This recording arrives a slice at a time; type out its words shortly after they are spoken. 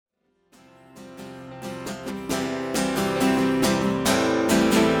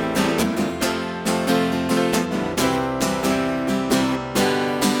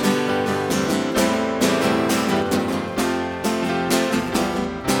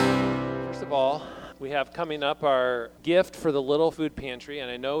We have coming up our gift for the Little Food Pantry,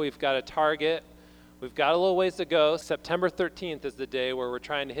 and I know we've got a target. We've got a little ways to go. September 13th is the day where we're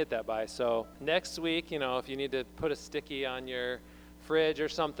trying to hit that by. So next week, if you need to put a sticky on your fridge or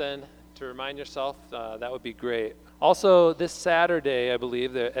something to remind yourself, that would be great. Also, this Saturday, I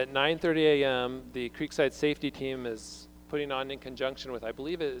believe, at 9:30 a.m., the Creekside Safety Team is putting on, in conjunction with, I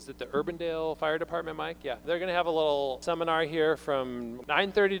believe, is it the Urbandale Fire Department, Mike? Yeah, they're going to have a little seminar here from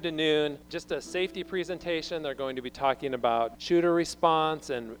 9:30 to noon, just a safety presentation. They're going to be talking about shooter response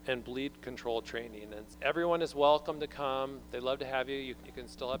and bleed control training. And everyone is welcome to come. They'd love to have you. You can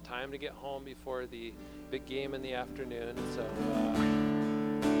still have time to get home before the big game in the afternoon. So,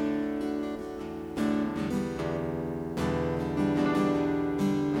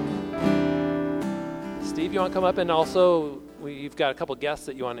 Steve, you want to come up? And also, we've got a couple guests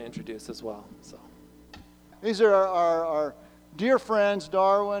that you want to introduce as well. So, these are our dear friends,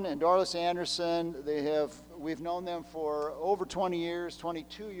 Darwin and Darlis Anderson. We've known them for over 20 years,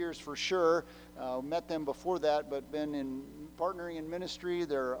 22 years for sure. Met them before that, but been partnering in ministry.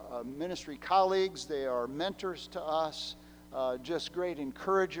 They're ministry colleagues. They are mentors to us, just great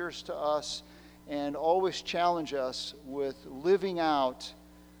encouragers to us, and always challenge us with living out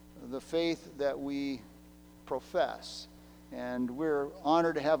the faith that we profess. And we're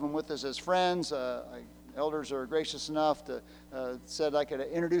honored to have them with us as friends. Elders are gracious enough to said I could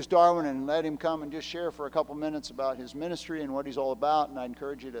introduce Darwin and let him come and just share for a couple minutes about his ministry and what he's all about. And I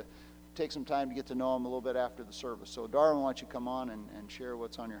encourage you to take some time to get to know him a little bit after the service. So Darwin, why don't you come on and share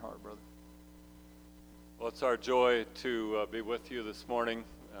what's on your heart, brother? Well, it's our joy to be with you this morning.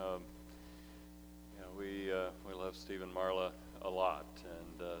 We love Steve and Marla a lot,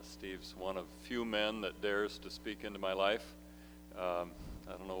 and Steve's one of few men that dares to speak into my life. I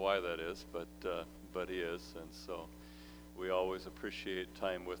don't know why that is, but he is, and so we always appreciate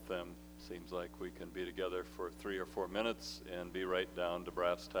time with them. Seems like we can be together for 3 or 4 minutes and be right down to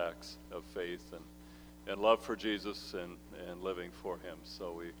brass tacks of faith and love for Jesus and living for him.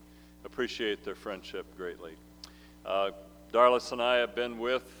 So we appreciate their friendship greatly. Darlis and I have been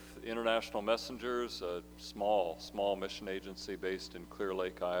with International Messengers, a small mission agency based in Clear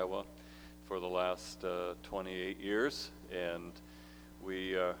Lake, Iowa, for the last 28 years. And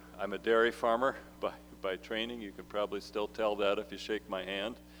I'm a dairy farmer by training. You can probably still tell that if you shake my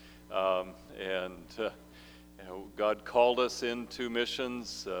hand. God called us into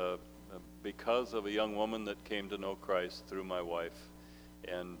missions because of a young woman that came to know Christ through my wife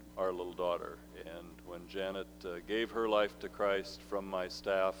and our little daughter. And when Janet gave her life to Christ from my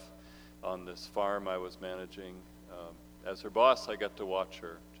staff on this farm I was managing, as her boss, I got to watch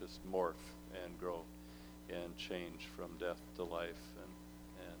her just morph and grow and change from death to life and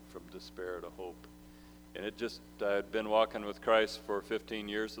from despair to hope. And I had been walking with Christ for 15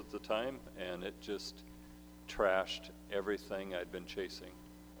 years at the time, and it just trashed everything I'd been chasing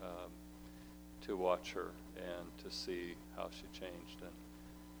to watch her and to see how she changed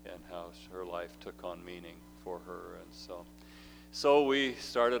and how her life took on meaning for her. And so we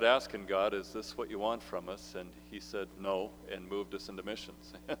started asking God, is this what you want from us? And he said no, and moved us into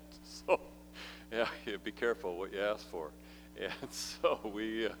missions. And so, yeah, be careful what you ask for. And so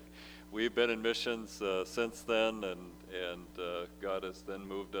we've been in missions since then, and God has then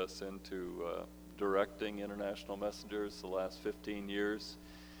moved us into directing International Messengers the last 15 years.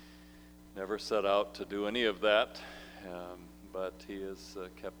 Never set out to do any of that, but he has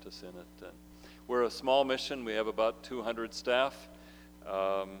kept us in it. And we're a small mission. We have about 200 staff.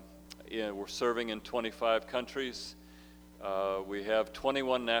 We're serving in 25 countries. We have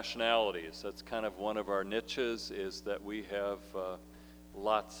 21 nationalities. That's kind of one of our niches, is that we have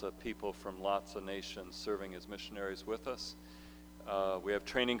lots of people from lots of nations serving as missionaries with us. We have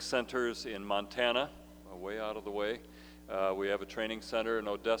training centers in Montana, way out of the way. We have a training center in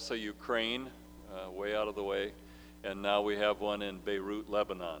Odessa, Ukraine, way out of the way. And now we have one in Beirut,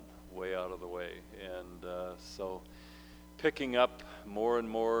 Lebanon, way out of the way. And so picking up more and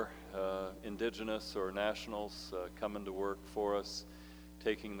more indigenous or nationals coming to work for us,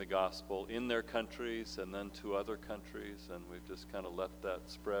 taking the gospel in their countries and then to other countries, and we've just kind of let that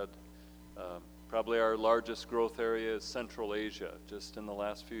spread. Probably our largest growth area is Central Asia, just in the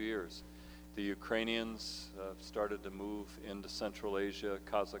last few years. The Ukrainians started to move into Central Asia,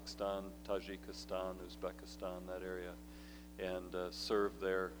 Kazakhstan, Tajikistan, Uzbekistan, that area, and serve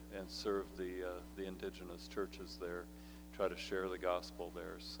there and serve the indigenous churches there, try to share the gospel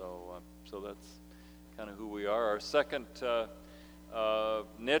there. So that's kind of who we are. Our second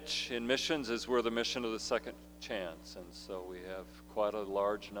niche in missions is we're the mission of the second chance, and so we have quite a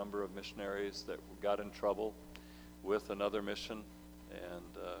large number of missionaries that got in trouble with another mission, and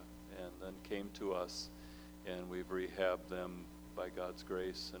then came to us, and we've rehabbed them by God's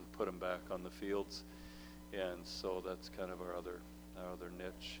grace and put them back on the fields. And so that's kind of our other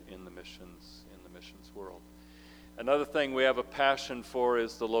niche in the missions world. Another thing we have a passion for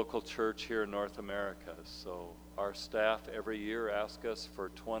is the local church here in North America. So our staff every year ask us for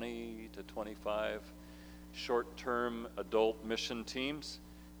 20 to 25 short-term adult mission teams.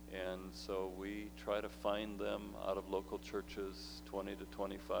 And so we try to find them out of local churches, 20 to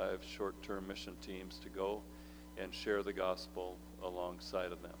 25 short-term mission teams to go and share the gospel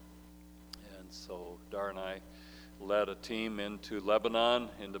alongside of them. And so Dar and I led a team into Lebanon,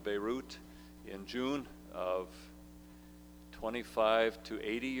 into Beirut in June of 25 to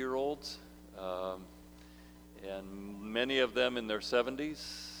 80-year-olds, and many of them in their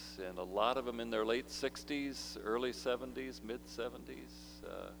 70s, and a lot of them in their late 60s, early 70s, mid-70s.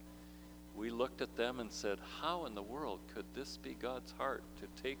 We looked at them and said, how in the world could this be God's heart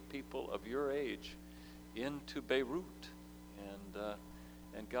to take people of your age into Beirut?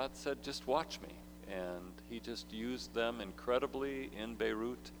 And God said, just watch me. And he just used them incredibly in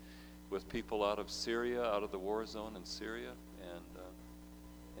Beirut with people out of Syria, out of the war zone in Syria,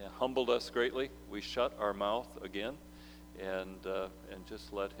 and humbled us greatly. We shut our mouth again and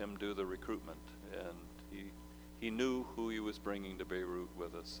just let him do the recruitment. And he knew who he was bringing to Beirut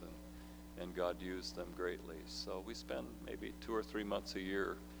with us, and God used them greatly. So we spend maybe 2 or 3 months a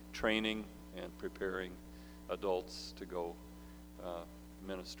year training and preparing adults to go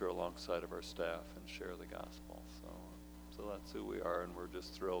minister alongside of our staff and share the gospel. So that's who we are, and we're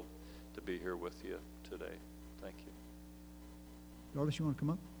just thrilled to be here with you today. Thank you. Doris, you want to come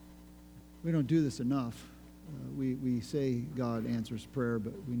up? We don't do this enough. We say God answers prayer,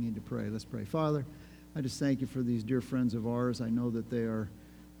 but we need to pray. Let's pray. Father, I just thank you for these dear friends of ours. I know that they are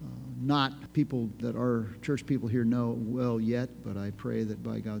not people that our church people here know well yet, but I pray that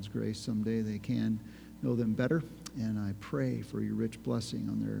by God's grace someday they can know them better. And I pray for your rich blessing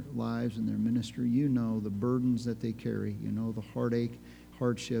on their lives and their ministry. You know the burdens that they carry. You know the heartache,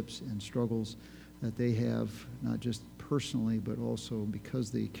 hardships, and struggles that they have, not just personally, but also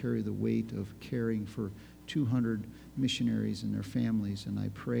because they carry the weight of caring for 200 missionaries and their families. And I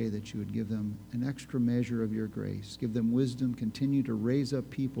pray that you would give them an extra measure of your grace. Give them wisdom. Continue to raise up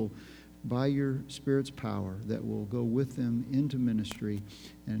people by your Spirit's power that will go with them into ministry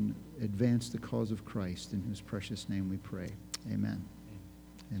and advance the cause of Christ, in whose precious name we pray. Amen.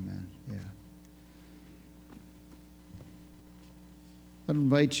 Amen. Yeah. I'd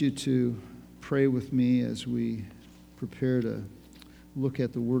invite you to pray with me as we prepare to look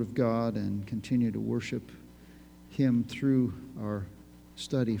at the Word of God and continue to worship Him through our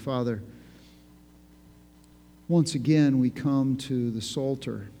study. Father, once again we come to the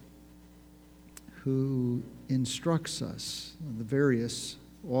Psalter, who instructs us, the various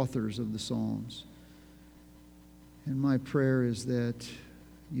authors of the Psalms. And my prayer is that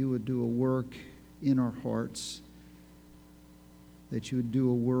you would do a work in our hearts, that you would do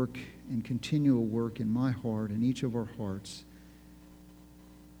a work and continue a work in my heart, in each of our hearts.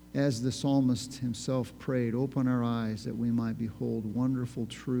 As the psalmist himself prayed, open our eyes that we might behold wonderful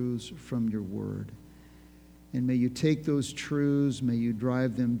truths from your word. And may you take those truths, may you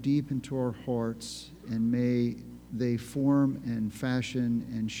drive them deep into our hearts, and may they form and fashion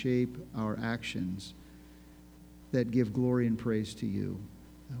and shape our actions that give glory and praise to you.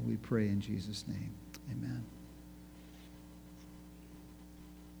 We pray in Jesus' name. Amen.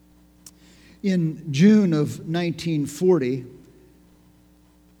 In June of 1940,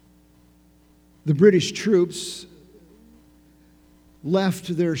 the British troops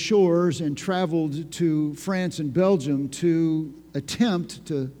left their shores and traveled to France and Belgium to attempt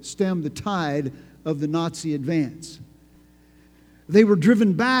to stem the tide of the Nazi advance. They were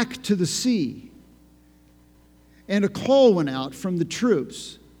driven back to the sea, and a call went out from the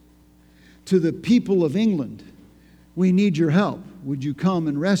troops to the people of England. We need your help. Would you come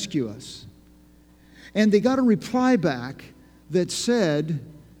and rescue us? And they got a reply back that said,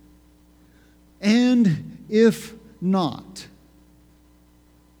 and if not.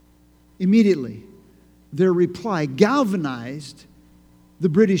 Immediately, their reply galvanized the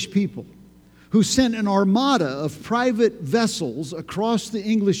British people, who sent an armada of private vessels across the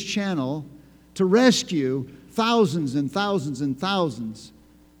English Channel to rescue thousands and thousands and thousands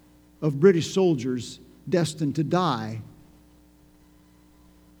of British soldiers destined to die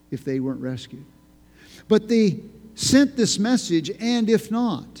if they weren't rescued. But they sent this message, and if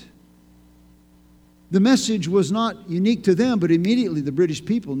not. The message was not unique to them, but immediately the British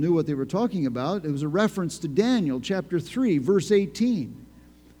people knew what they were talking about. It was a reference to Daniel chapter 3, verse 18,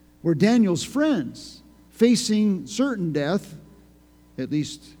 where Daniel's friends, facing certain death, at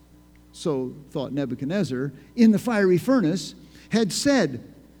least so thought Nebuchadnezzar, in the fiery furnace, had said,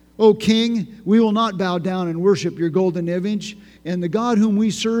 O king, we will not bow down and worship your golden image, and the God whom we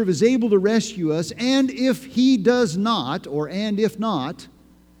serve is able to rescue us, and if he does not, and if not,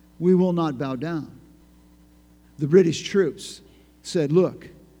 we will not bow down. The British troops said, look,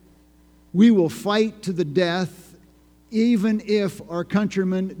 we will fight to the death even if our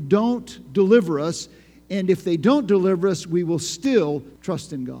countrymen don't deliver us, and if they don't deliver us, we will still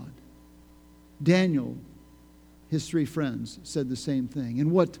trust in God. Daniel, his three friends, said the same thing.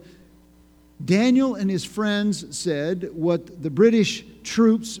 And what Daniel and his friends said, what the British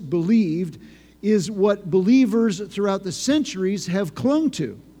troops believed, is what believers throughout the centuries have clung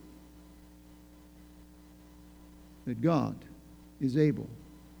to. That God is able,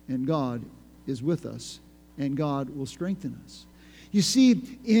 and God is with us, and God will strengthen us. You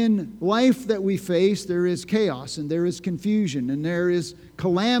see, in life that we face, there is chaos, and there is confusion, and there is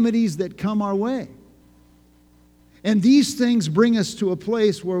calamities that come our way. And these things bring us to a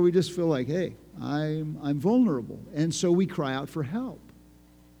place where we just feel like, hey, I'm vulnerable. And so we cry out for help.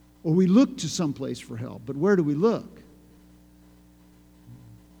 Or we look to someplace for help. But where do we look?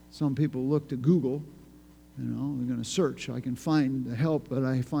 Some people look to Google. You know, they're going to search. I can find the help that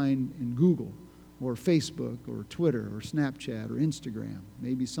I find in Google or Facebook or Twitter or Snapchat or Instagram.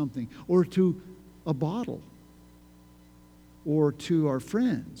 Maybe something. Or to a bottle. Or to our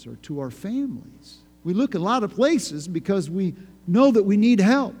friends or to our families. We look at a lot of places because we know that we need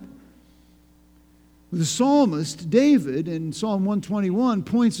help. The psalmist, David, in Psalm 121,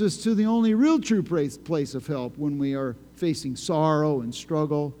 points us to the only real true place of help when we are facing sorrow and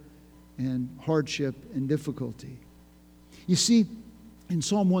struggle and hardship and difficulty. You see, in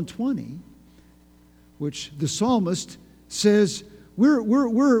Psalm 120, which the psalmist says,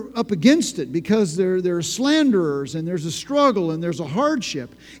 we're up against it because there are slanderers and there's a struggle and there's a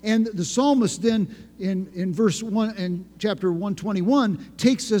hardship. And the psalmist then in verse 1 in chapter 121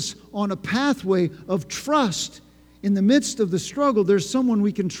 takes us on a pathway of trust. In the midst of the struggle, there's someone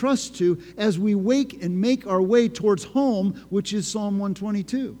we can trust to as we wake and make our way towards home, which is Psalm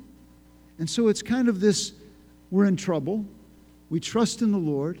 122. And so it's kind of this, we're in trouble, we trust in the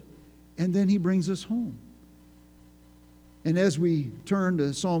Lord, and then He brings us home. And as we turn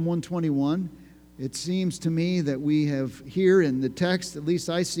to Psalm 121, it seems to me that we have here in the text, at least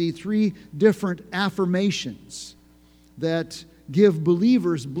I see, three different affirmations that give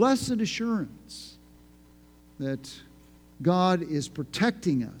believers blessed assurance that God is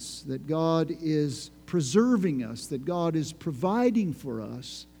protecting us, that God is preserving us, that God is providing for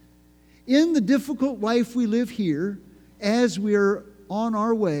us in the difficult life we live here as we are on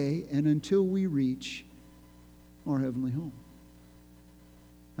our way and until we reach our heavenly home.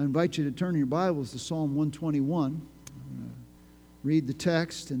 I invite you to turn your Bibles to Psalm 121. Read the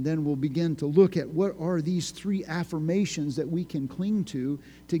text, and then we'll begin to look at what are these three affirmations that we can cling to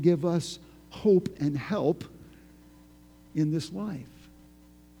give us hope and help in this life.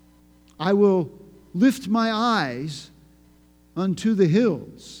 I will lift my eyes unto the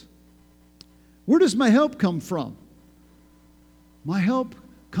hills. Where does my help come from? My help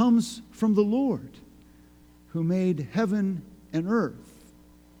comes from the Lord, who made heaven and earth.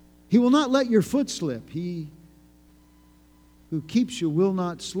 He will not let your foot slip. He who keeps you will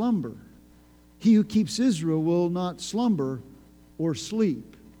not slumber. He who keeps Israel will not slumber or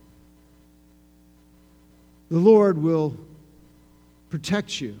sleep. The Lord will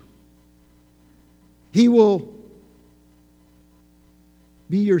protect you. He will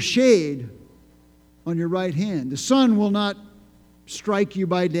be your shade on your right hand. The sun will not strike you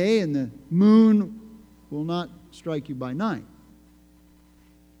by day, and the moon will not strike you by night.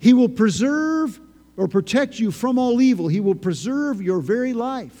 He will preserve or protect you from all evil. He will preserve your very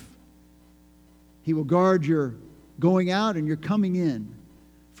life. He will guard your going out and your coming in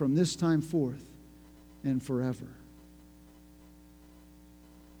from this time forth and forever.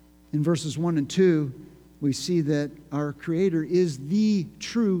 In verses 1 and 2, we see that our Creator is the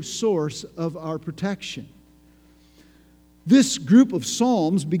true source of our protection. This group of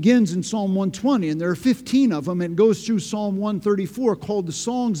Psalms begins in Psalm 120, and there are 15 of them, and goes through Psalm 134, called the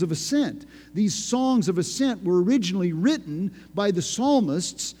Songs of Ascent. These Songs of Ascent were originally written by the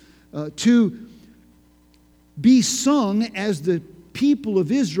psalmists to be sung as the people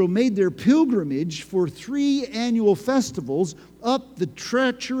of Israel made their pilgrimage for 3 annual festivals up the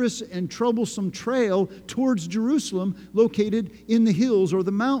treacherous and troublesome trail towards Jerusalem, located in the hills or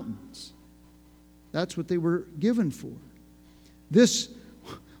the mountains. That's what they were given for. This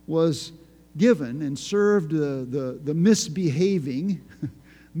was given and served the misbehaving,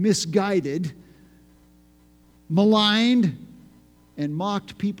 misguided, maligned, and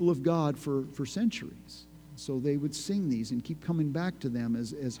mocked people of God for centuries. So they would sing these and keep coming back to them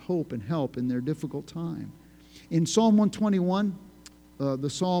as hope and help in their difficult time. In Psalm 121, the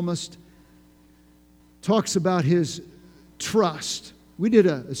psalmist talks about his trust. We did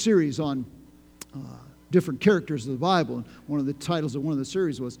a series on different characters of the Bible, and one of the titles of one of the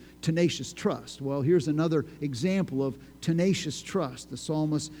series was Tenacious Trust. Well, here's another example of tenacious trust. The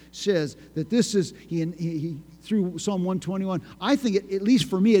psalmist says that this is, he through Psalm 121, I think, at least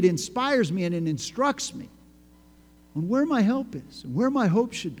for me, it inspires me and it instructs me on where my help is and where my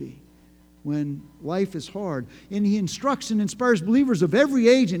hope should be when life is hard. And he instructs and inspires believers of every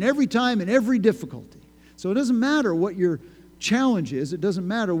age and every time and every difficulty. So it doesn't matter what your challenge is. It doesn't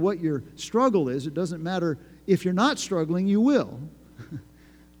matter what your struggle is. It doesn't matter if you're not struggling, you will.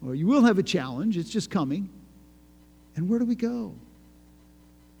 Or you will have a challenge. It's just coming. And where do we go?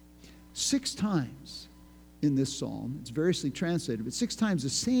 6 times in this psalm, it's variously translated, but 6 times the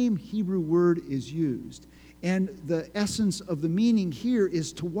same Hebrew word is used. And the essence of the meaning here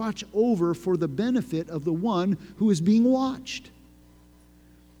is to watch over for the benefit of the one who is being watched.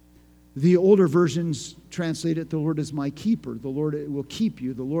 The older versions translate it, the Lord is my keeper. The Lord will keep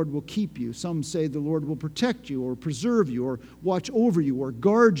you. The Lord will keep you. Some say the Lord will protect you or preserve you or watch over you or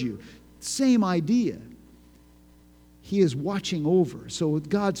guard you. Same idea. He is watching over. So with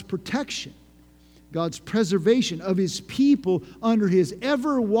God's protection, God's preservation of His people under His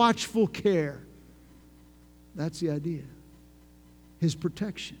ever watchful care. That's the idea. His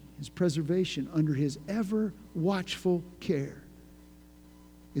protection, His preservation under His ever watchful care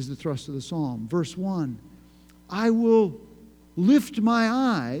is the thrust of the psalm. Verse 1, I will lift my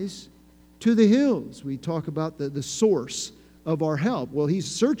eyes to the hills. We talk about the source of our help. Well, he's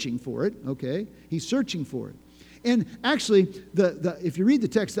searching for it, okay? He's searching for it. And actually, if you read the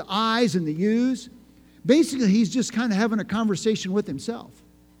text, the I's and the U's, basically he's just kind of having a conversation with himself.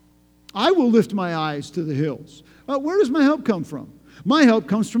 I will lift my eyes to the hills. Where does my help come from? My help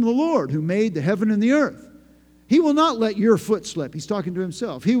comes from the Lord who made the heaven and the earth. He will not let your foot slip. He's talking to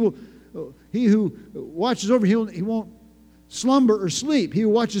himself. He who watches over, he won't slumber or sleep. He who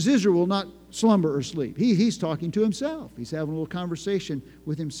watches Israel will not slumber or sleep. He's talking to himself. He's having a little conversation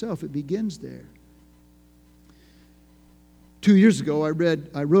with himself. It begins there. 2 years ago,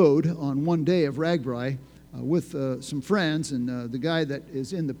 I rode on one day of RAGBRAI with some friends, and the guy that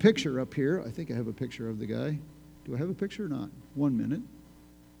is in the picture up here, I think I have a picture of the guy. Do I have a picture or not? 1 minute.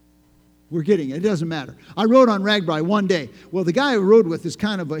 We're getting it. It doesn't matter. I rode on RAGBRAI one day. Well, the guy I rode with is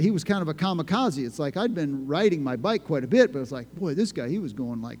he was kind of a kamikaze. It's like I'd been riding my bike quite a bit, but it's like, boy, this guy, he was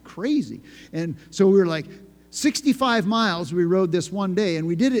going like crazy. And so we were like 65 miles we rode this one day, and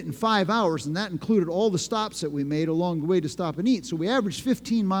we did it in 5 hours, and that included all the stops that we made along the way to stop and eat. So we averaged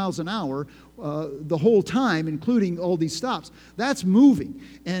 15 miles an hour the whole time, including all these stops. That's moving.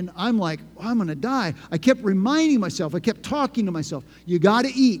 And I'm like, I'm going to die. I kept reminding myself, I kept talking to myself, you got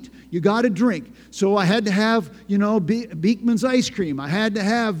to eat, you got to drink. So I had to have, Beekman's ice cream. I had to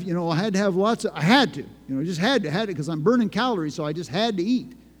have lots of, just had to because I'm burning calories, so I just had to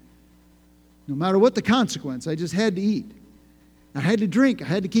eat. No matter what the consequence, I just had to eat. I had to drink. I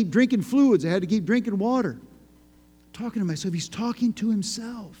had to keep drinking fluids. I had to keep drinking water. Talking to myself. He's talking to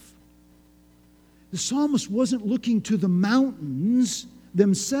himself. The psalmist wasn't looking to the mountains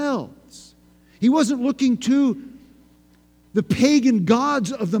themselves. He wasn't looking to the pagan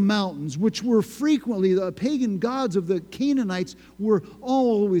gods of the mountains, which were frequently, the pagan gods of the Canaanites were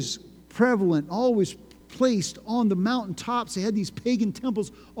always prevalent, always placed on the mountaintops. They had these pagan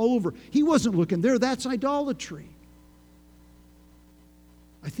temples all over. He wasn't looking there. That's idolatry.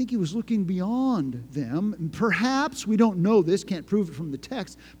 I think he was looking beyond them. And perhaps, we don't know this, can't prove it from the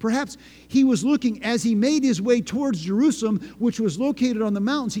text, perhaps he was looking as he made his way towards Jerusalem, which was located on the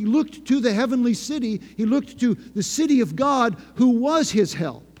mountains. He looked to the heavenly city. He looked to the city of God who was his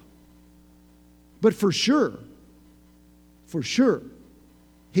help. But for sure,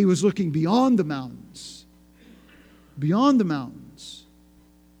 he was looking beyond the mountains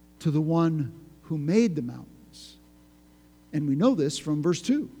to the one who made the mountains. And we know this from verse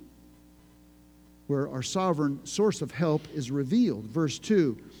 2, where our sovereign source of help is revealed. Verse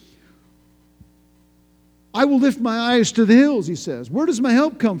 2, I will lift my eyes to the hills, he says. Where does my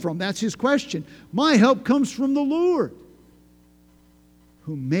help come from? That's his question. My help comes from the Lord,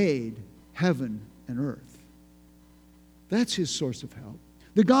 who made heaven and earth. That's his source of help.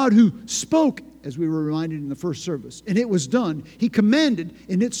 The God who spoke, as we were reminded in the first service, and it was done. He commanded,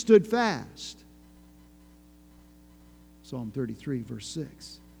 and it stood fast. Psalm 33, verse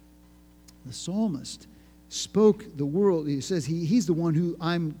 6. The psalmist spoke the world. He says he's the one who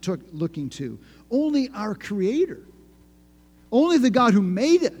I'm looking to. Only our Creator, Only the God who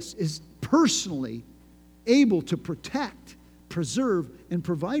made us is personally able to protect, preserve, and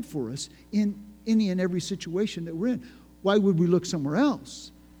provide for us in any and every situation that we're in. Why would we look somewhere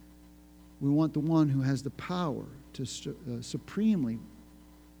else? We want the one who has the power to supremely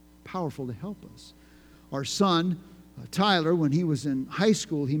powerful to help us. Our son, Tyler, when he was in high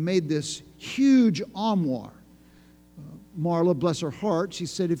school, he made this huge armoire. Marla, bless her heart, she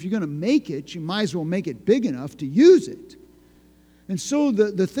said, if you're going to make it, you might as well make it big enough to use it. And so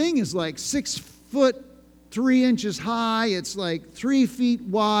the thing is like 6 foot 3 inches high. It's like 3 feet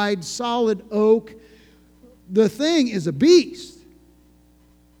wide, solid oak. The thing is a beast.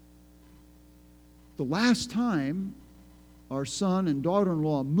 The last time our son and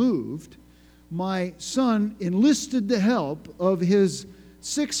daughter-in-law moved, my son enlisted the help of his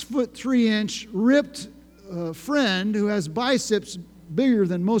 6 foot 3 inch ripped friend who has biceps bigger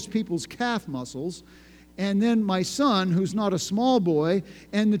than most people's calf muscles, and then my son, who's not a small boy,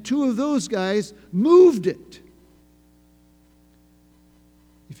 and the two of those guys moved it.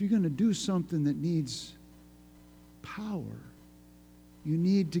 If you're going to do something that needs power, you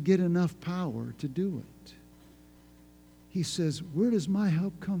need to get enough power to do it. He says, where does my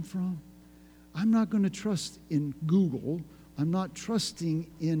help come from? I'm not going to trust in Google. I'm not trusting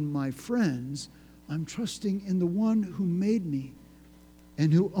in my friends. I'm trusting in the one who made me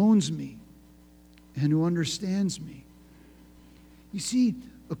and who owns me and who understands me. You see,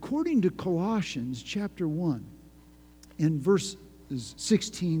 according to Colossians chapter 1 and verses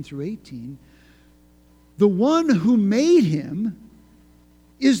 16 through 18, the one who made him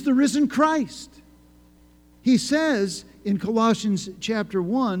is the risen Christ. He says in Colossians chapter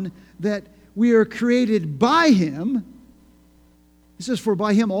 1 that we are created by him. He says, for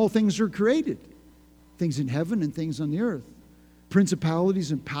by him all things are created, things in heaven and things on the earth.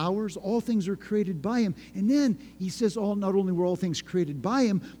 Principalities and powers, all things are created by him. And then he says, not only were all things created by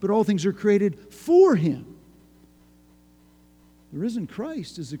him, but all things are created for him. The risen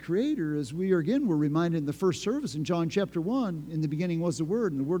Christ is the creator, as we were reminded in the first service in John chapter 1, in the beginning was the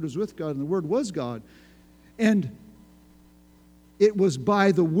Word, and the Word was with God, and the Word was God. And it was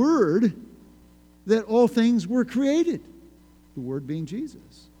by the Word that all things were created, the Word being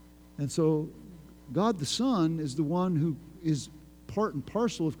Jesus. And so God the Son is the one who is part and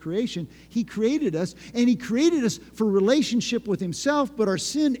parcel of creation. He created us, and he created us for relationship with himself, but our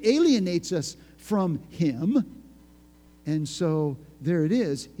sin alienates us from him. And so there it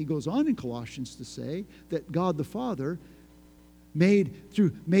is. He goes on in Colossians to say that God the Father made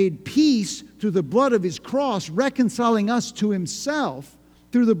peace through the blood of his cross, reconciling us to himself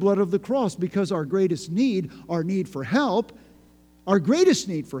through the blood of the cross, because our greatest need, our need for help, our greatest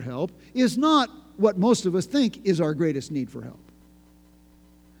need for help is not what most of us think is our greatest need for help.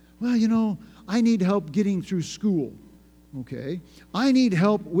 Well, I need help getting through school. Okay. I need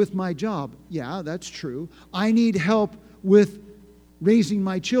help with my job. Yeah, that's true. I need help with raising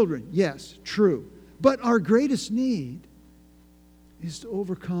my children. Yes, true. But our greatest need is to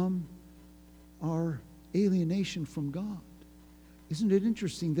overcome our alienation from God. Isn't it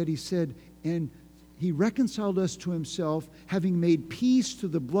interesting that he said, and he reconciled us to himself, having made peace through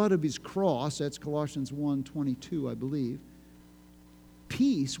the blood of his cross. That's Colossians 1:22, I believe.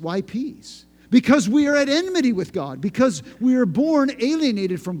 Peace. Why peace? Because we are at enmity with God. Because we are born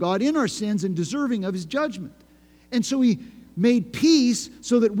alienated from God in our sins and deserving of his judgment. And so he made peace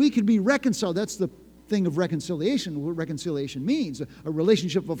so that we could be reconciled. That's the thing of reconciliation. What reconciliation means. A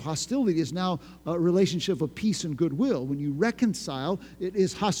relationship of hostility is now a relationship of peace and goodwill. When you reconcile, it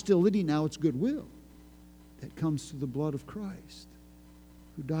is hostility, now it's goodwill. That comes through the blood of Christ,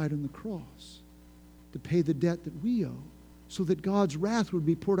 who died on the cross to pay the debt that we owe, so that God's wrath would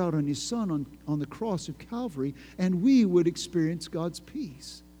be poured out on his Son on the cross of Calvary, and we would experience God's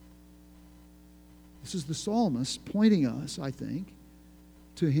peace. This is the psalmist pointing us, I think,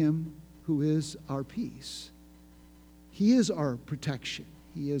 to him who is our peace. He is our protection.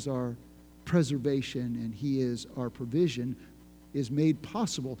 He is our preservation, and he is our provision, is made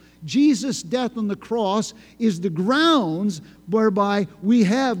possible. Jesus' death on the cross is the grounds whereby we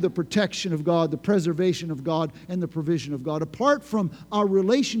have the protection of God, the preservation of God, and the provision of God. Apart from our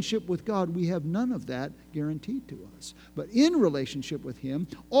relationship with God, we have none of that guaranteed to us. But in relationship with him,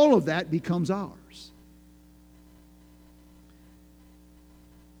 all of that becomes ours.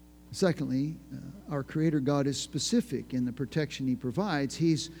 Secondly, our Creator God is specific in the protection he provides.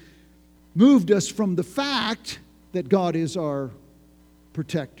 He's moved us from the fact that God is our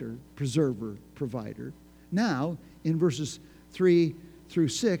protector, preserver, provider, now in verses 3 through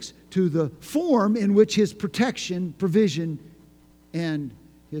 6, to the form in which his protection, provision, and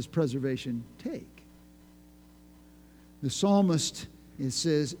his preservation take. The psalmist, it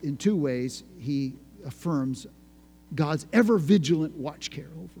says, in two ways, he affirms God's ever-vigilant watch care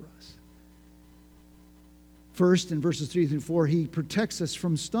over us. First, in verses 3 through 4, he protects us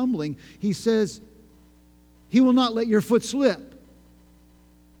from stumbling. He says, He will not let your foot slip.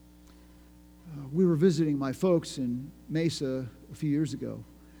 We were visiting my folks in Mesa a few years ago,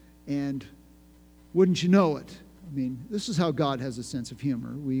 and wouldn't you know it, I mean, this is how God has a sense of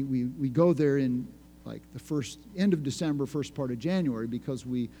humor. We go there in like the end of December, first part of January, because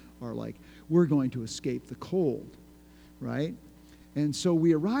we are like, we're going to escape the cold, right? And so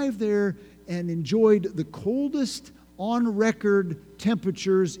we arrived there and enjoyed the coldest on-record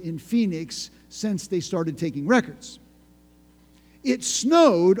temperatures in Phoenix since they started taking records. It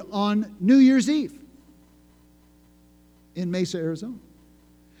snowed on New Year's Eve in Mesa, Arizona.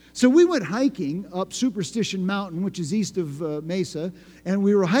 So we went hiking up Superstition Mountain, which is east of Mesa, and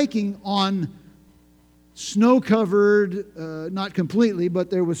we were hiking on snow-covered, not completely, but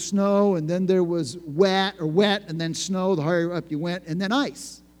there was snow, and then there was wet, and then snow, the higher up you went, and then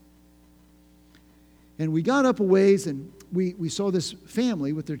ice. And we got up a ways, and we saw this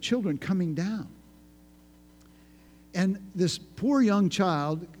family with their children coming down. And this poor young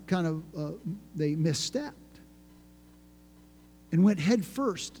child they misstepped and went head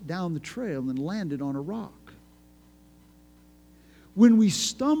first down the trail and landed on a rock. When we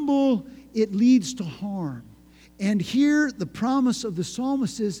stumble, it leads to harm. And here the promise of the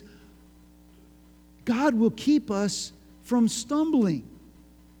psalmist is God will keep us from stumbling.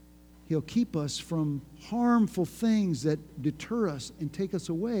 He'll keep us from harmful things that deter us and take us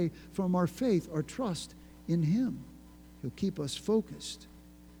away from our faith, our trust in Him. He'll keep us focused.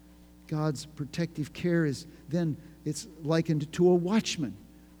 God's protective care is then, it's likened to a watchman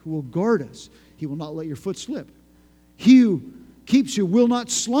who will guard us. He will not let your foot slip. He who keeps you will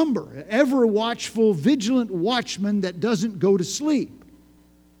not slumber. Ever watchful, vigilant watchman that doesn't go to sleep.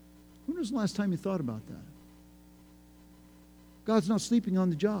 When was the last time you thought about that? God's not sleeping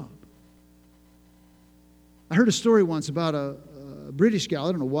on the job. I heard a story once about a British gal.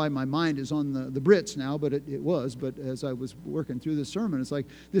 I don't know why my mind is on the Brits now, but it was. But as I was working through this sermon, it's like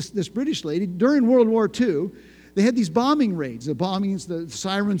this British lady, during World War II, they had these bombing raids. The bombings, the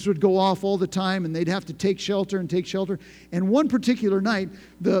sirens would go off all the time, and they'd have to take shelter. And one particular night,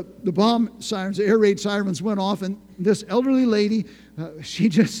 the bomb sirens, the air raid sirens went off, and this elderly lady, she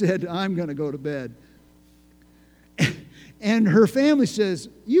just said, I'm going to go to bed. And her family says,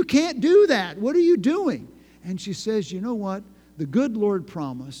 you can't do that. What are you doing? And she says, you know what? The good Lord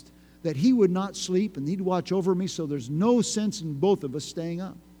promised that He would not sleep and He'd watch over me, so there's no sense in both of us staying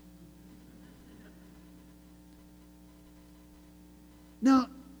up. Now,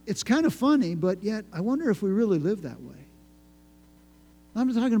 it's kind of funny, but yet I wonder if we really live that way. I'm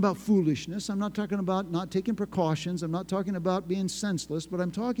not talking about foolishness. I'm not talking about not taking precautions. I'm not talking about being senseless. But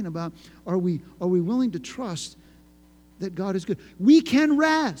I'm talking about, are we willing to trust that God is good? We can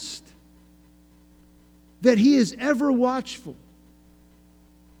rest, that He is ever watchful.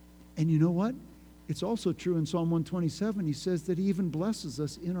 And you know what? It's also true in Psalm 127. He says that He even blesses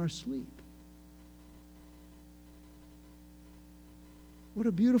us in our sleep. What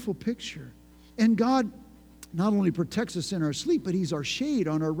a beautiful picture. And God not only protects us in our sleep, but He's our shade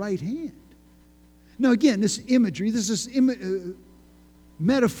on our right hand. Now again, this imagery, this is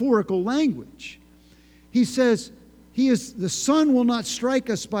metaphorical language. He says, the sun will not strike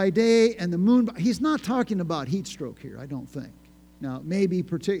us by day and the moon. He's not talking about heat stroke here, I don't think. Now, maybe,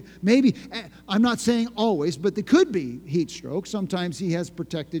 I'm not saying always, but there could be heat stroke. Sometimes He has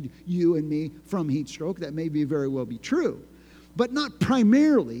protected you and me from heat stroke. That may very well be true. But not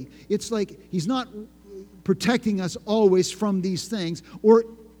primarily. It's like He's not protecting us always from these things. Or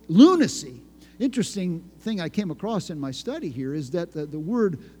lunacy. Interesting thing I came across in my study here is that the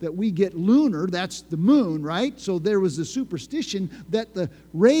word that we get lunar, that's the moon, right? So there was a superstition that the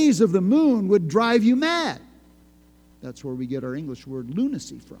rays of the moon would drive you mad. That's where we get our English word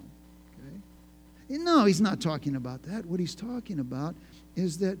lunacy from. Okay? No, He's not talking about that. What He's talking about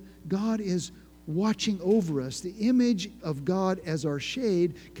is that God is watching over us. The image of God as our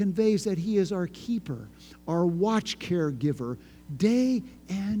shade conveys that He is our keeper, our watch caregiver, day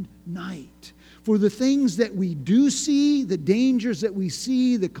and night. For the things that we do see, the dangers that we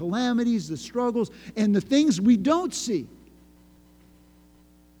see, the calamities, the struggles, and the things we don't see.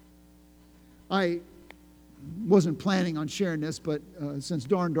 I wasn't planning on sharing this, but since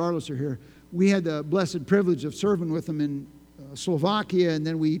Dar and Darlis are here, we had the blessed privilege of serving with them in Slovakia, and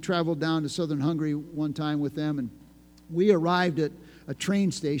then we traveled down to southern Hungary one time with them, and we arrived at a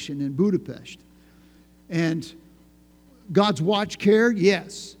train station in Budapest. And God's watch care,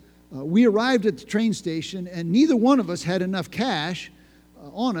 yes. we arrived at the train station, and neither one of us had enough cash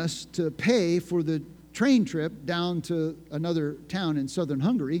on us to pay for the train trip down to another town in southern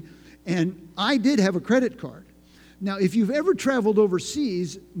Hungary, and I did have a credit card. Now, if you've ever traveled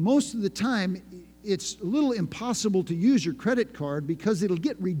overseas, most of the time it's a little impossible to use your credit card because it'll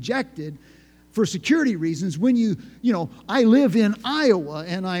get rejected for security reasons when I live in Iowa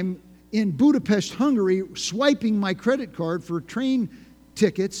and I'm in Budapest, Hungary, swiping my credit card for train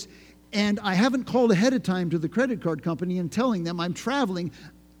tickets, and I haven't called ahead of time to the credit card company and telling them I'm traveling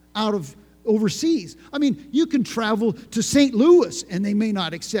out of overseas. I mean, you can travel to St. Louis and they may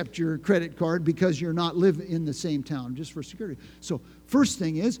not accept your credit card because you're not living in the same town, just for security. So first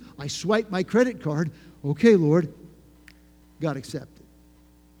thing is, I swipe my credit card. Okay, Lord, got accepted.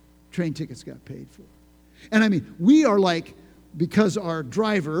 Train tickets got paid for. And I mean, we are like, because our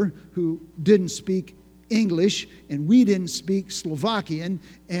driver, who didn't speak English and we didn't speak Slovakian,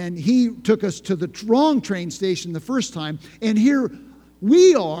 and he took us to the wrong train station the first time, and here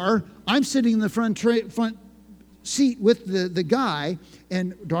we are, I'm sitting in the front seat with the guy,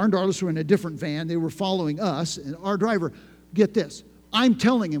 and Dar and Darlis were in a different van. They were following us, and our driver, get this, I'm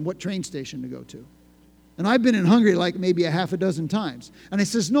telling him what train station to go to. And I've been in Hungary like maybe a half a dozen times. And I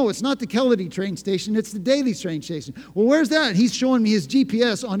says, no, it's not the Keleti train station, it's the Daly train station. Well, where's that? And he's showing me his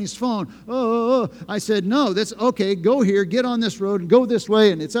GPS on his phone. I said, no, that's okay, go here, get on this road, and go this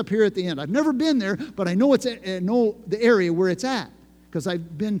way, and it's up here at the end. I've never been there, but I know the area where it's at, because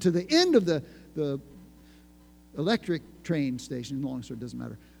I've been to the end of the electric train station. Long story, it doesn't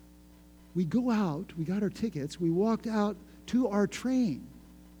matter. We go out, we got our tickets, we walked out to our train.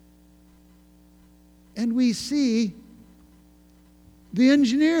 And we see the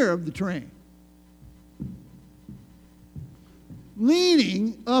engineer of the train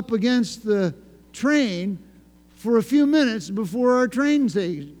leaning up against the train for a few minutes before our train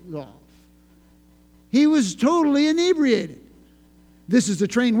takes off. He was totally inebriated. This is the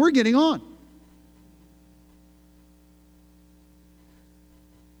train we're getting on.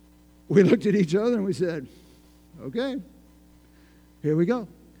 We looked at each other and we said, okay, here we go.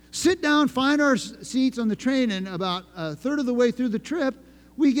 Sit down, find our seats on the train, and about a third of the way through the trip,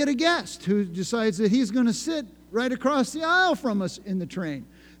 we get a guest who decides that he's going to sit right across the aisle from us in the train.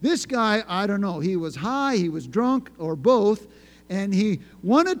 This guy, I don't know, he was high, he was drunk, or both, and he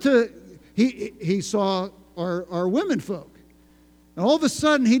saw our women folk. And all of a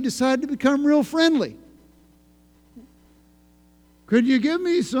sudden, he decided to become real friendly. Could you give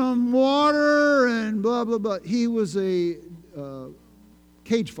me some water and blah, blah, blah. He was a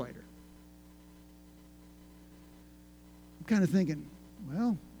cage fighter. I'm kind of thinking,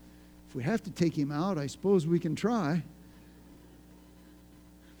 well, if we have to take him out, I suppose we can try.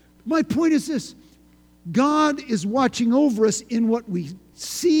 My point is this: God is watching over us in what we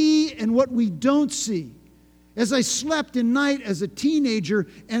see and what we don't see. As I slept at night as a teenager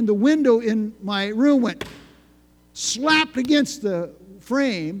and the window in my room went slapped against the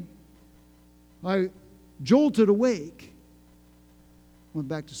frame, I jolted awake. Went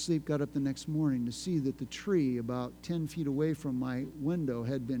back to sleep, got up the next morning to see that the tree about 10 feet away from my window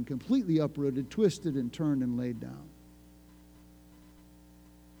had been completely uprooted, twisted, and turned and laid down.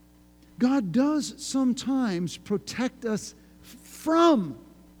 God does sometimes protect us from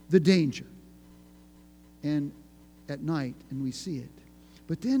the danger. And at night, and we see it.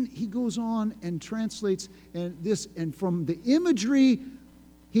 But then he goes on and translates and from the imagery,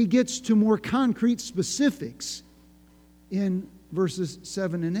 he gets to more concrete specifics in verses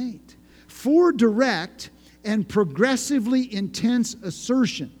 7 and 8. 4 direct and progressively intense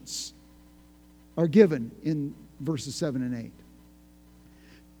assertions are given in verses 7 and 8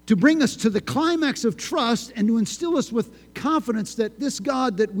 to bring us to the climax of trust and to instill us with confidence that this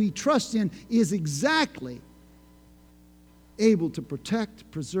God that we trust in is exactly able to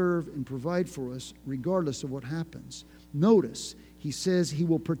protect, preserve, and provide for us regardless of what happens. Notice, he says he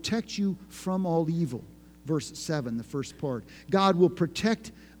will protect you from all evil. Verse 7, the first part. God will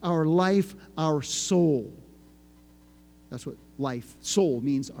protect our life, our soul. That's what life, soul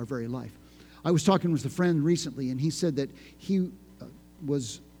means, our very life. I was talking with a friend recently, and he said that he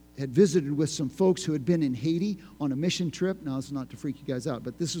had visited with some folks who had been in Haiti on a mission trip. Now, it's not to freak you guys out,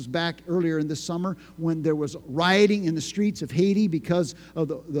 but this was back earlier in the summer when there was rioting in the streets of Haiti because of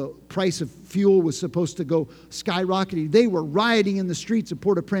the price of fuel was supposed to go skyrocketing. They were rioting in the streets of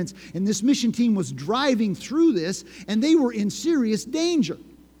Port-au-Prince, and this mission team was driving through this, and they were in serious danger.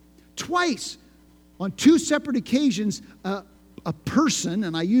 Twice, on 2 separate occasions, a person,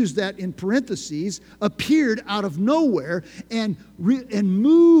 and I use that in parentheses, appeared out of nowhere and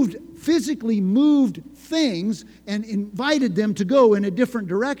physically moved things and invited them to go in a different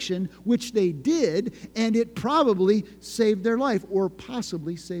direction, which they did, and it probably saved their life or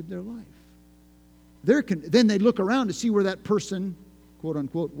possibly saved their life. Then they look around to see where that person, quote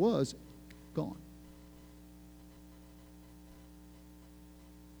unquote, was gone.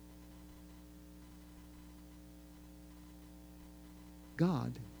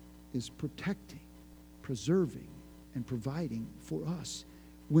 God is protecting, preserving, and providing for us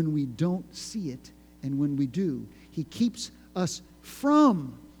when we don't see it, and when we do. He keeps us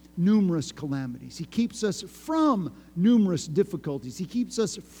from numerous calamities. He keeps us from numerous difficulties. He keeps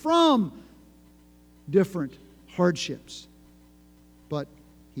us from different hardships. But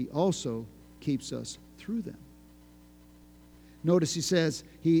He also keeps us through them. Notice He says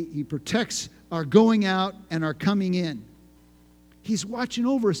He protects our going out and our coming in. He's watching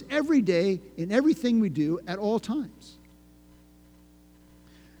over us every day in everything we do at all times.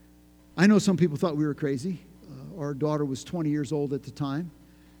 I know some people thought we were crazy. Our daughter was 20 years old at the time,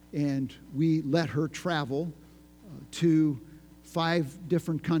 and we let her travel to 5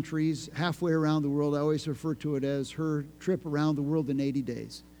 different countries, halfway around the world. I always refer to it as her trip around the world in 80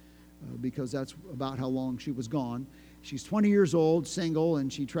 days, because that's about how long she was gone. She's 20 years old, single,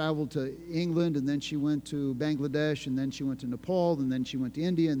 and she traveled to England, and then she went to Bangladesh, and then she went to Nepal, and then she went to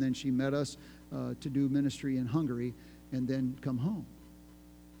India, and then she met us to do ministry in Hungary, and then come home.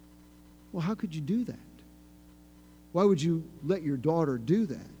 Well, how could you do that? Why would you let your daughter do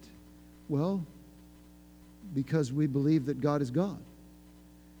that? Well, because we believe that God is God.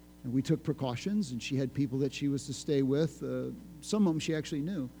 And we took precautions, and she had people that she was to stay with. Some of them she actually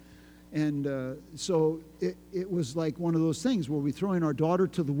knew. And so it was like one of those things. Were we throwing our daughter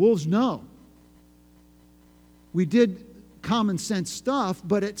to the wolves? No. We did common sense stuff,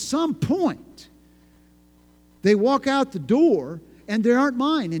 but at some point, they walk out the door and they aren't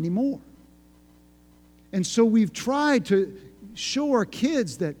mine anymore. And so we've tried to show our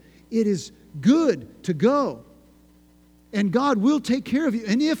kids that it is good to go. And God will take care of you.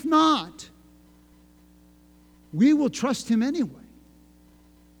 And if not, we will trust Him anyway.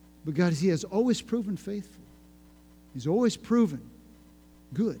 Because He has always proven faithful. He's always proven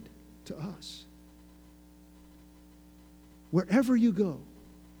good to us. Wherever you go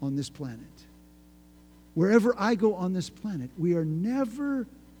on this planet, wherever I go on this planet, we are never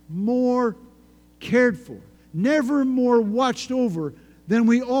more cared for, never more watched over than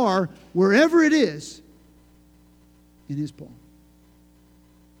we are wherever it is in His palm.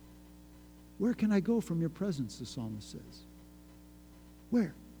 Where can I go from your presence, the psalmist says?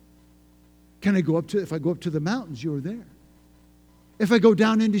 Where? Can I go up to, if I go up to the mountains, you are there. If I go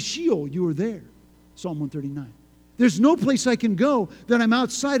down into Sheol, you are there. Psalm 139. There's no place I can go that I'm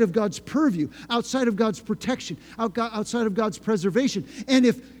outside of God's purview, outside of God's protection, outside of God's preservation. And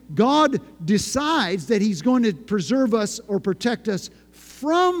if God decides that He's going to preserve us or protect us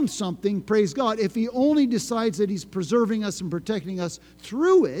from something, praise God. If He only decides that He's preserving us and protecting us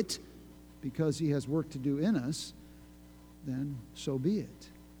through it, because He has work to do in us, then so be it.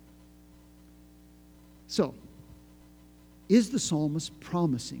 So, is the psalmist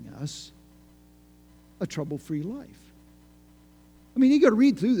promising us a trouble-free life? I mean, you got to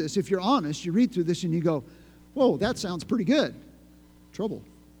read through this. If you're honest, you read through this and you go, whoa, that sounds pretty good. Trouble.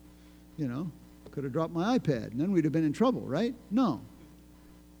 You know, could have dropped my iPad and then we'd have been in trouble, right? No.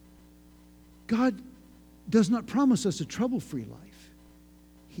 God does not promise us a trouble-free life.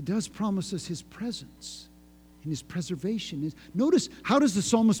 He does promise us His presence and His preservation. Notice, how does the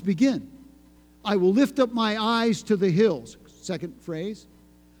psalmist begin? I will lift up my eyes to the hills. Second phrase.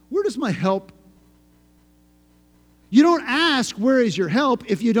 Where does my help? You don't ask, where is your help,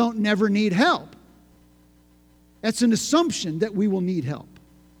 if you don't never need help. That's an assumption that we will need help.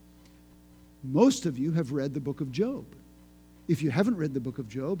 Most of you have read the book of Job. If you haven't read the book of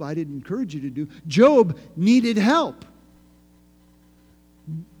Job, I'd encourage you to do. Job needed help.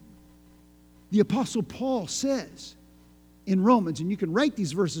 The Apostle Paul says in Romans, and you can write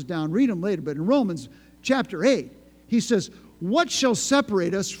these verses down, read them later, but in Romans chapter 8, he says, what shall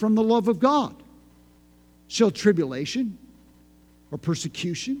separate us from the love of God? Shall tribulation, or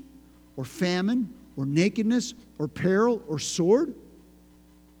persecution, or famine, or nakedness, or peril, or sword?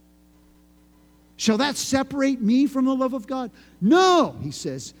 Shall that separate me from the love of God? No, he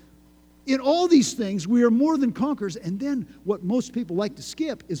says. In all these things, we are more than conquerors. And then what most people like to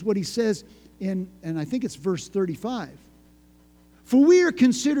skip is what he says in, and I think it's verse 35. For we are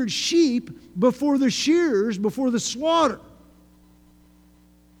considered sheep before the shearers, before the slaughter.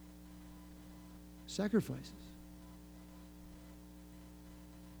 Sacrifices.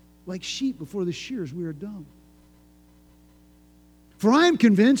 Like sheep before the shears, we are dumb. For I am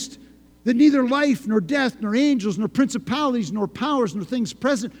convinced that neither life, nor death, nor angels, nor principalities, nor powers, nor things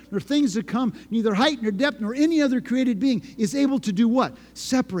present, nor things to come, neither height, nor depth, nor any other created being is able to do what?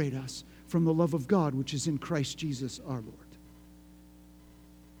 Separate us from the love of God, which is in Christ Jesus our Lord.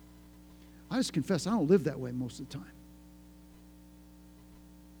 I just confess, I don't live that way most of the time.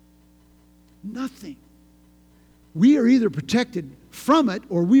 Nothing. We are either protected from it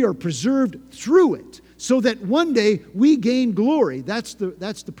or we are preserved through it, so that one day we gain glory. That's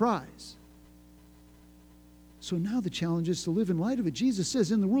the prize. So now the challenge is to live in light of it. Jesus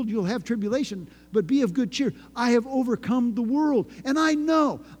says, in the world you'll have tribulation, but be of good cheer. I have overcome the world. And I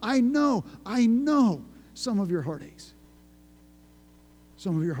know some of your heartaches,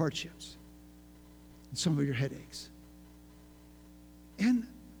 some of your hardships, and some of your headaches. And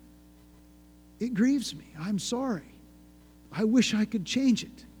it grieves me. I'm sorry. I wish I could change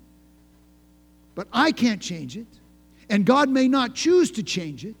it. But I can't change it. And God may not choose to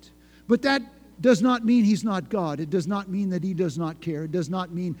change it. But that does not mean He's not God. It does not mean that He does not care. It does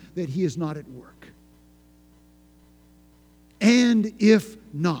not mean that He is not at work. And if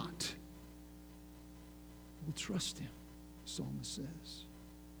not, we'll trust Him, the psalmist says.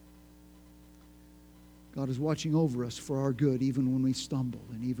 God is watching over us for our good, even when we stumble,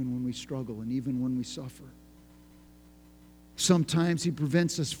 and even when we struggle, and even when we suffer. Sometimes He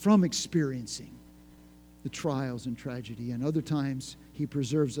prevents us from experiencing the trials and tragedy, and other times He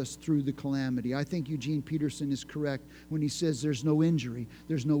preserves us through the calamity. I think Eugene Peterson is correct when he says there's no injury,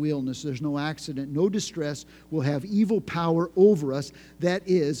 there's no illness, there's no accident, no distress will have evil power over us. That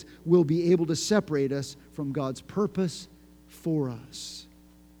is, will be able to separate us from God's purpose for us.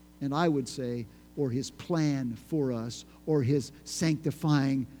 And I would say, or His plan for us, or His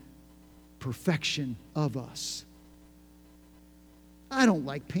sanctifying perfection of us. I don't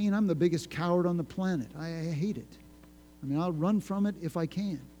like pain. I'm the biggest coward on the planet. I hate it. I mean, I'll run from it if I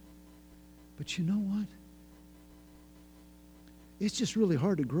can. But you know what? It's just really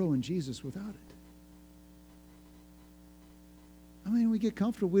hard to grow in Jesus without it. I mean, we get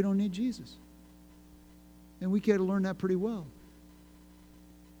comfortable. We don't need Jesus. And we get to learn that pretty well.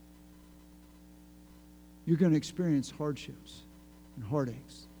 You're going to experience hardships and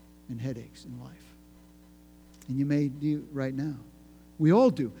heartaches and headaches in life. And you may do right now. We all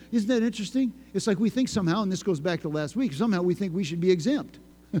do. Isn't that interesting? It's like we think somehow, and this goes back to last week, somehow we think we should be exempt.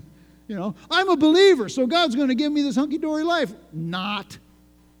 You know, I'm a believer, so God's going to give me this hunky-dory life. Not.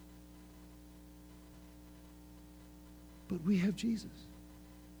 But we have Jesus.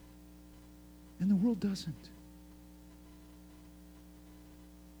 And the world doesn't.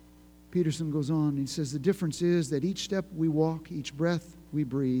 Peterson goes on and he says, the difference is that each step we walk, each breath we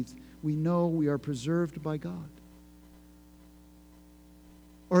breathe, we know we are preserved by God,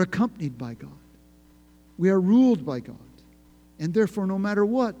 or accompanied by God. We are ruled by God. And therefore, no matter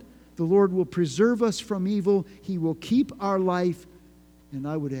what, the Lord will preserve us from evil. He will keep our life. And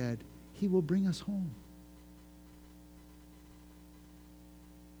I would add, He will bring us home.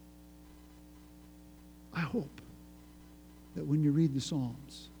 I hope that when you read the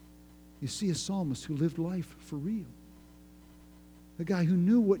Psalms, you see a psalmist who lived life for real. A guy who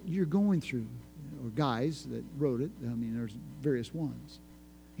knew what you're going through, or guys that wrote it. I mean, there's various ones.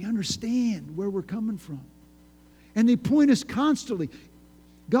 They understand where we're coming from. And they point us constantly.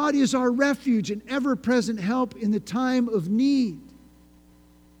 God is our refuge and ever-present help in the time of need.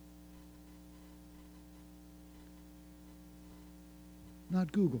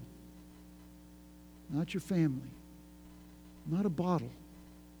 Not Google. Not your family. Not a bottle,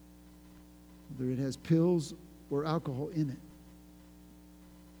 whether it has pills or alcohol in it.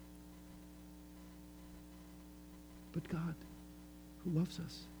 But God, who loves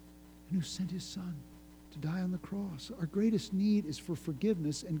us and who sent His Son to die on the cross. Our greatest need is for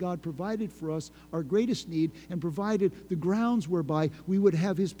forgiveness, and God provided for us our greatest need and provided the grounds whereby we would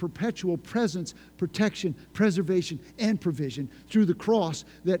have His perpetual presence, protection, preservation, and provision through the cross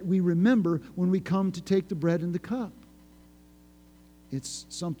that we remember when we come to take the bread and the cup. It's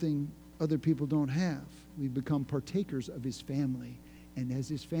something other people don't have. We become partakers of His family, and as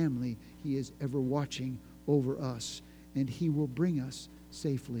His family, He is ever watching over us, and He will bring us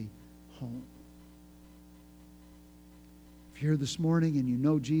safely home. If you're here this morning and you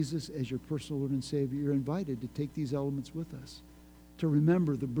know Jesus as your personal Lord and Savior, you're invited to take these elements with us, to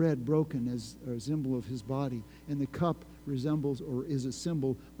remember the bread broken as a symbol of His body, and the cup resembles or is a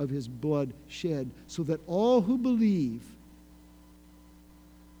symbol of His blood shed, so that all who believe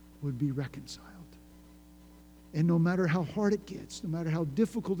would be reconciled. And no matter how hard it gets, no matter how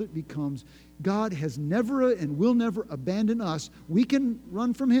difficult it becomes, God has never and will never abandon us. We can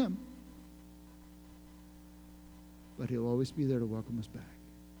run from Him, but He'll always be there to welcome us back.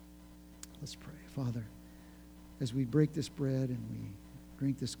 Let's pray. Father, as we break this bread and we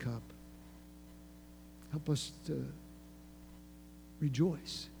drink this cup, help us to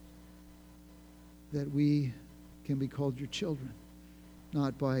rejoice that we can be called your children,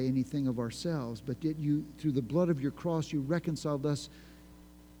 not by anything of ourselves, but yet you, through the blood of your cross, you reconciled us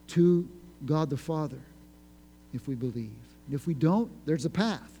to God the Father if we believe. And if we don't, there's a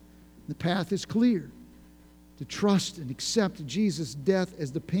path. The path is clear. To trust and accept Jesus' death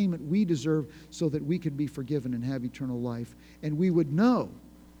as the payment we deserve so that we could be forgiven and have eternal life. And we would know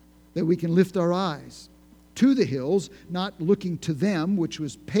that we can lift our eyes to the hills, not looking to them, which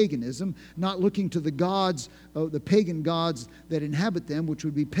was paganism, not looking to the gods, the pagan gods that inhabit them, which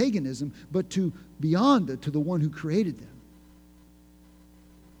would be paganism, but to beyond it, to the one who created them.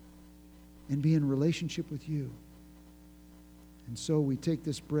 And be in relationship with you. And so we take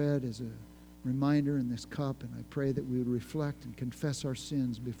this bread as a reminder in this cup, and I pray that we would reflect and confess our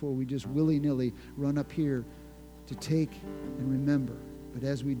sins before we just willy-nilly run up here to take and remember. But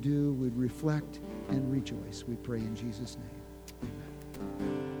as we do, we'd reflect and rejoice. We pray in Jesus' name.